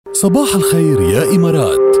صباح الخير يا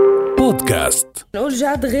إمارات بودكاست. نقول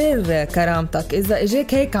جاد غير كرامتك إذا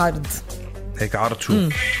إجاك هيك عرض. هيك عرض شو؟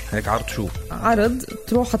 هيك عرض شو؟ عرض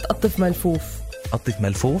تروح تقطف ملفوف. قطف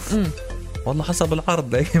ملفوف؟ والله حسب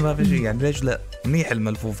العرض لا ما في شيء يعني ليش لا منيح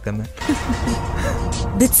الملفوف كمان.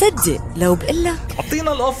 بتصدق لو بقلك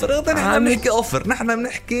اعطينا الاوفر. نحن بنحكي اوفر، نحن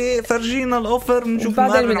بنحكي فرجينا الاوفر نشوف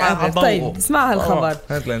بعدين بنعرف. طيب اسمع هالخبر.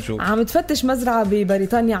 هات لنشوف. عم تفتش مزرعة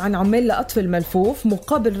ببريطانيا عن عمال لقطف الملفوف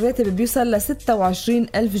مقابل راتب بيوصل ل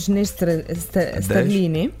 26,000 جنيه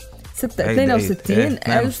استرليني.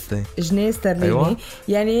 62,000 جنيه استرليني. أيوة.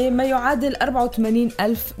 يعني ما يعادل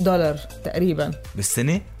 84,000 دولار تقريبا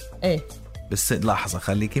بالسنة. ايه بس لحظة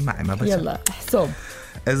خليكي معي ما بس يلا حساب.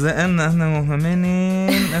 إذا إحنا مهمين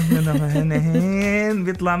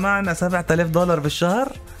بيطلع معنا 7,000 دولار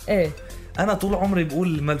بالشهر. إيه أنا طول عمري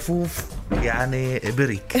بقول الملفوف يعني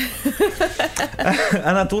بريك.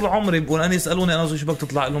 أنا طول عمري بقول أنا يسألوني أنا شو بدك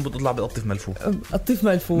تطلع لهم بتطلع بقطف ملفوف. قطف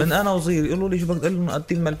ملفوف من أنا وصغير يقولوا لي شو بدك تقول لهم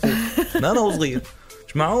قطف ملفوف. من أنا وصغير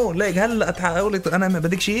مش معقول ليك هلا اتحقق انا ما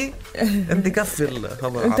بدك شيء انت كفل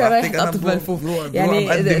خبر انت رايح تقطف ملفوف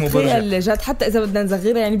يعني تخيل جد حتى اذا بدنا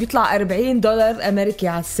نصغرها يعني بيطلع 40 دولار امريكي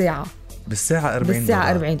على الساعه. بالساعه 40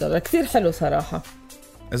 بالساعه 40 دولار كثير حلو صراحه.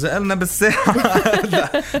 اذا قلنا بالساعه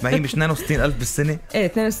لا ما هي مش 62,000 بالسنه. ايه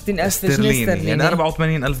 62,000 جنيه استرليني يعني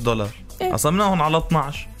 84,000 دولار. إيه؟ قسمناهم على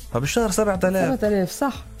 12 فبالشهر 7,000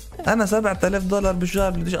 صح. أنا 7,000 دولار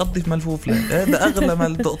بالشهر بديش أقطف ملفوف له. هذا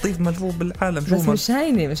أغلى تقطيف ملفوف بالعالم. شو بس مش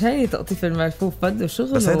هيني تقطيف الملفوف بده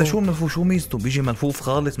شغل. بس هذا شو ملفوف شو ميزته؟ بيجي ملفوف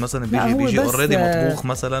خالص مثلا بيجي اوريدي مطبوخ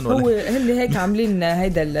مثلا ولا هو اللي هيك عاملين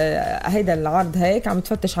هيدا العرض هيك عم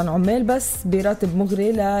تفتش عن عمال بس براتب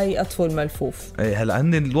مغري لا يقطفوا الملفوف. ايه هلا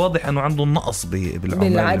عندي الواضح انه عنده نقص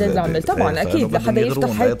بالعدد العمال طبعا اكيد لحدا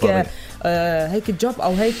يفتح هيك جوب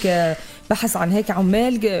او هيك بحث عن هيك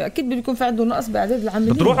عمال اكيد بيكون في عنده نقص بعدد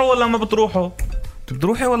العاملين. بتروحوا ولا ما بتروحوا؟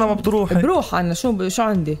 بتروحي ولا ما بتروحي؟ بروح انا شو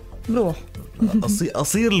عندي بروح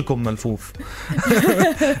اصير لكم ملفوف.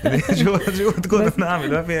 شو تكون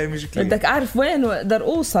نعمل ما فيها مشكله. بدك اعرف وين واقدر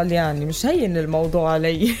اوصل يعني مش هين الموضوع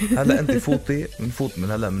علي. هلا انت فوتي بنفوت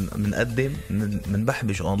من هلا بنقدم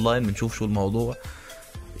بنبحبش اونلاين بنشوف شو الموضوع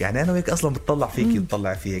يعني انا وياك اصلا بتطلع فيك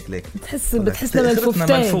بتطلع فيك ليك بتحسنا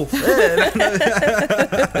ملفوفتين.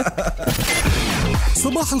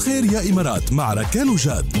 صباح الخير يا إمارات مع ركال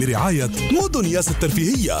وجاد برعاية مدن ياس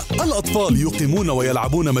الترفيهية. الأطفال يقيمون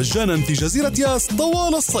ويلعبون مجانا في جزيرة ياس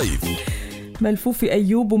طوال الصيف. ملفوف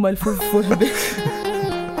أيوب وملفوف وهبة.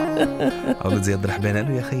 أولد زياد رحبان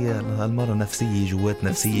قالوا يا خي هالمرة نفسية جوات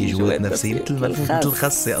نفسية جوات نفسية مثل الملفوف مثل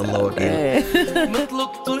الخسة الله وكيل.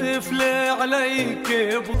 مطلق طفل عليك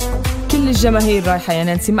كل الجماهير رايحة يا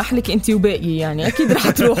نانسي ما أحلك أنت وباقي يعني أكيد رح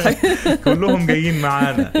تروحي. كلهم جايين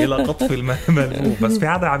معانا إلى قطف الملفوف بس في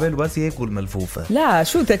عادة عباله بس يأكل ملفوفة. لا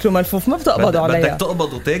شو تاكلوا ملفوف ما بتقبضوا عليها. بدك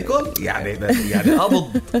تقبض وتاكل يعني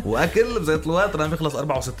قبض وأكل بزيت الوقت أنا بيخلص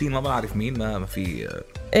 64 ما بعرف مين ما في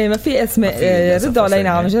ايه ما في اسماء ردوا علينا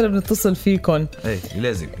عم نجرب نتصل فيكم. ايه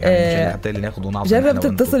لازم يعني حتى اللي ناخذ ونعطي. جرب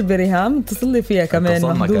تتصل بريهام اتصل لي فيها كمان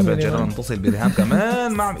مهضومه. جرب نتصل بريهام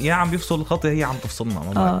كمان يا عم بيفصل الخط هي عم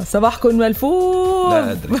تفصلنا. صباحكم ملفوف.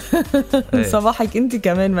 لا ادري. صباحك انت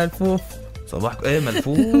كمان ملفوف. صباحك ايه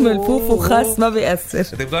ملفوف. ملفوف وخاص ما بيأثر.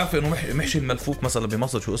 انت بتعرف انه محشي الملفوف مثلا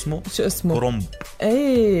بمصر شو اسمه كرنب.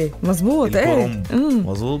 ايه مزبوط. ايه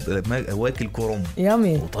مزبوط واكل كرنب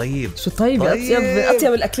يامي وطيب. شو طيب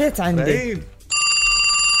اطيب الاكلات عندي. طيب.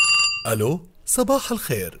 الو صباح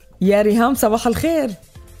الخير يا ريهام. صباح الخير.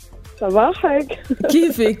 صباحك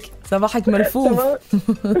كيفك؟ صباحك ملفوف.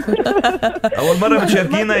 اول مرة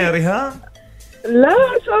بتشاركينا يا ريهام؟ لا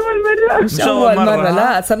مش أول مرة.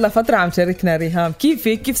 لا صار لها فترة عم شاركنا ريهام.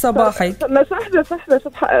 كيف صباحك؟ صرنا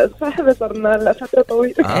صحبة صرنا لفترة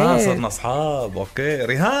طويلة. صرنا أصحاب. أوكي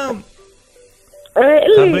ريهام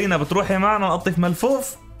خبرينا بتروحي معنا نقطف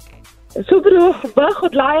ملفوف؟ شو بروح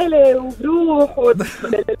باخد العائلة وبروح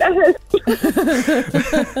والأهل.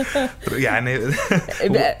 يعني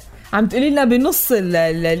عم تقولي لنا بنص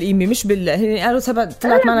القيمة مش هي قالوا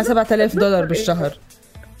طلعت معنا 7,000 دولار بالشهر.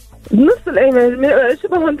 بنص القيمة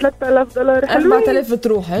شبههم 3,000 دولار. 4,000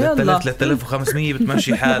 بتروح يلا 3,500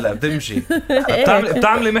 بتمشي حالها بتمشي.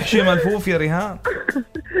 بتعملي محشي ملفوف يا ريهام؟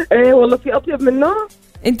 ايه والله في أطيب منه.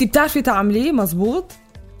 انت بتعرفي تعمليه مزبوط؟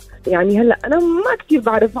 يعني هلا أنا ما كتير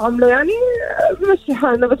بعرف أعمله يعني بمشي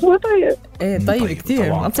حالنا بس هو طيب. ايه طيب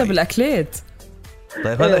كتير أطيب الأكلات.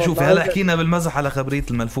 طيب هلا شوفي هلا حكينا بالمزح على خبرية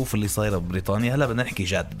الملفوف اللي صايرة ببريطانيا. هلا بدنا نحكي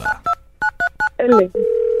جد بقى.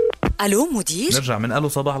 ألو مدير. نرجع من ألو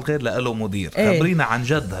صباح الخير لألو مدير. خبرينا عن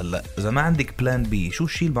جد هلأ إذا ما عندك بلان بي شو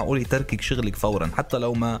الشيء المعقول يتركك شغلك فورا حتى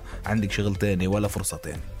لو ما عندك شغل تاني ولا فرصة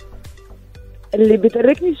تاني؟ اللي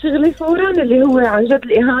بيتركني شغلي فورا اللي هو عن جد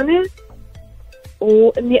الإهانة،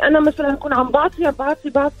 وإني أنا مثلا أكون عم بعطي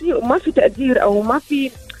وما في تقدير، أو ما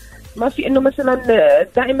في إنه مثلا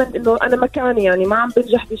دائما إنه أنا مكاني، يعني ما عم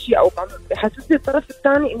بنجح بشيء، أو بحسسني الطرف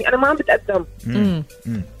الثاني إني أنا ما عم بتقدم.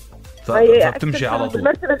 فبتمشي على طول.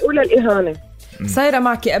 المرتبة الأولى الإهانة. صايرة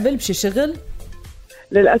معك قبل بشي شغل؟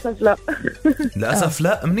 للأسف لا. للأسف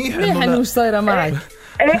لا. منيح إنه مش صايرة معك.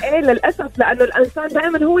 إيه للأسف، لأنه الإنسان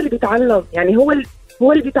دائما هو اللي بيتعلم، يعني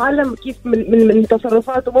هو اللي بيتعلم كيف من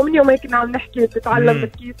تصرفاته، مو من يوم هيك عم نحكي تتعلم من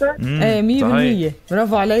كيفه. ايه 100%.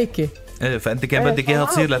 برافو عليكي. ايه فانت كان بدك اياها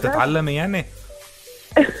تصير لتتعلمي يعني.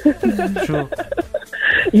 شو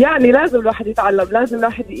يعني لازم الواحد يتعلم، لازم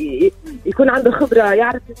الواحد يكون عنده خبره،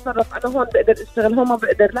 يعرف يتصرف. انا هون بقدر اشتغل، هون ما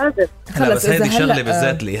بقدر. لازم بس هذه الشغله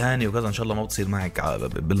بالذات الاهانه وكذا ان شاء الله ما بتصير معك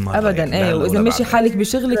بالمره ابدا يعني. ايه، واذا ماشي حالك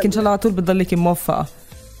بشغلك ان شاء الله على طول بتضلك موفقه.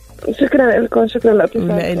 شكرا لكم، شكرا لك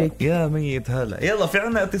يا ميت هلا. يلا في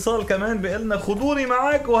عنا اتصال كمان بيقلنا خدوني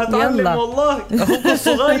معك وهتعلم والله. اخوك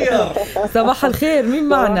الصغير. صباح الخير، مين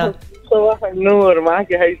معنا؟ صباح النور،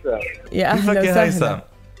 معك هيثم. يا اهلا وسهلا.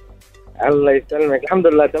 الله يسلمك. الحمد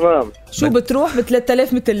لله تمام. شو بتروح ب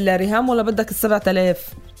 3000 مثل ريهام ولا بدك ال 7000؟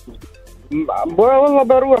 والله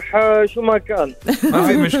بروح شو ما كان. ما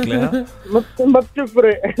في مشكله. ما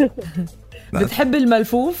بتفرق. بتحب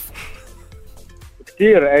الملفوف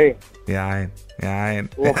كثير؟ اي يا عين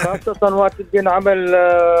وخاصة وقت بدنا نعمل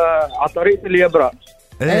على طريقة اليبرة.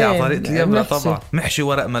 ايه على طريقة اليبرة طبعا. محشي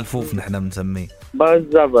ورق ملفوف نحن بنسميه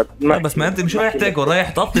بالضبط. بس ما انت مش رايح تاكل، رايح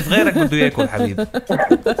تقطف غيرك بده ياكل حبيبي.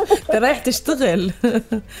 انت رايح تشتغل.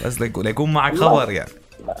 بس ليكون معك خبر يعني.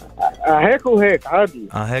 هيك وهيك عادي.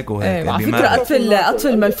 هيك وهيك. على فكرة قطف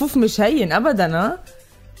الملفوف مش هين ابدا.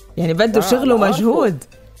 يعني بده شغل ومجهود.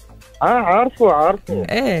 عارفه.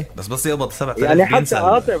 ايه بس يقبض 7000 يعني حتى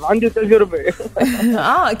عاطف عندي تجربة.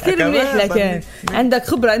 كثير منيح. لكن عندك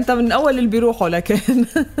خبرة انت من اول اللي بيروحوا. لكن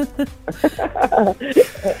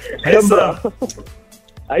خبرة.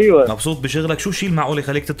 ايوه. مبسوط بشغلك؟ شو الشيء المعقول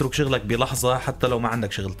يخليك تترك شغلك بلحظة حتى لو ما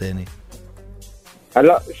عندك شغل تاني؟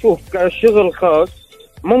 هلا شوف، كشغل خاص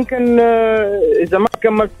ممكن اذا ما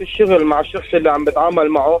كملت الشغل مع الشخص اللي عم بتعامل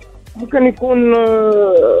معه ممكن يكون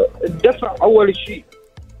الدفع اول شيء.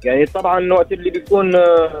 يعني طبعا وقت اللي بيكون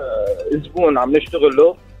زبون عم نشتغل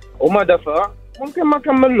له وما دفع ممكن ما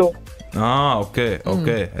كمل له.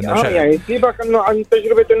 اوكي يعني سيبك انه عن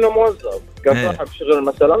تجربة انه موظف كصاحب شغل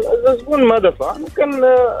مثلا، اذا زبون ما دفع ممكن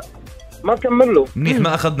ما كمل له. منيح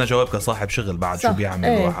ما اخذنا جواب كصاحب شغل بعد. شو بيعمل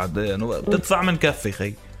الواحد؟ بتدفع من كفي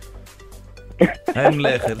خي. هاي من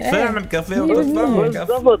الاخر دفع من كفي وبتدفع من كفي.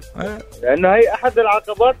 بالضبط. لانه هي احد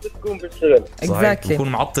العقبات بتكون بالشغل. صحيح. بكون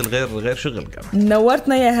معطل غير شغل كمان.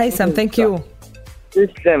 نورتنا يا هيثم. ثانك يو.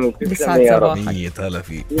 تسلمي يا رب. هلا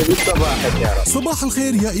فيك. صباح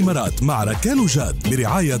الخير يا إمارات مع ركال وجاد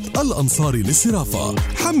برعاية الأنصاري للصرافة.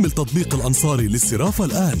 حمل تطبيق الأنصاري للصرافة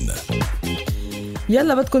الآن.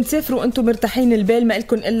 يلا بدكم تسافروا انتم مرتاحين البال، ما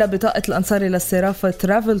لكم الا بطاقه الانصاري للصرافه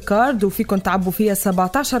ترافل كارد، وفيكم تعبوا فيها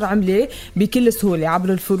 17 عمله بكل سهوله عبر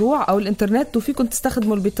الفروع او الانترنت، وفيكم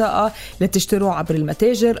تستخدموا البطاقه لتشتروا عبر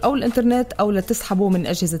المتاجر او الانترنت او لتسحبوا من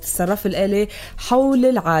اجهزه الصراف الالي حول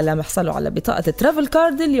العالم. احصلوا على بطاقه ترافل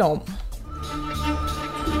كارد اليوم.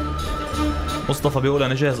 مصطفى بيقول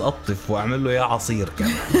انا جاهز اقطف واعمل له اياه عصير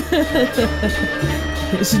كمان.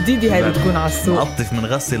 جديدة هاي بتكون على السوق. نقطف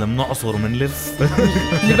منغسل منعصر منلف.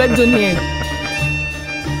 اللي بدهم هيك.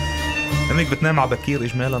 امك بتنام على بكير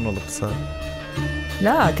اجمالا ولا بتصير؟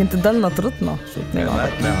 لا كنت تضلنا طرطنا. شو تنام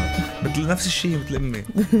على بكير؟ مثل نفس الشيء مثل امي.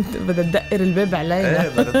 بدها تدقر الباب علينا.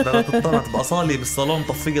 بدها تطلع تبقى صالي بالصالون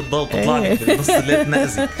طفي الضوء وتطلع لك بنص الليل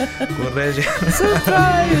تنقزك تكون راجع.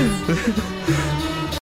 سربرايز.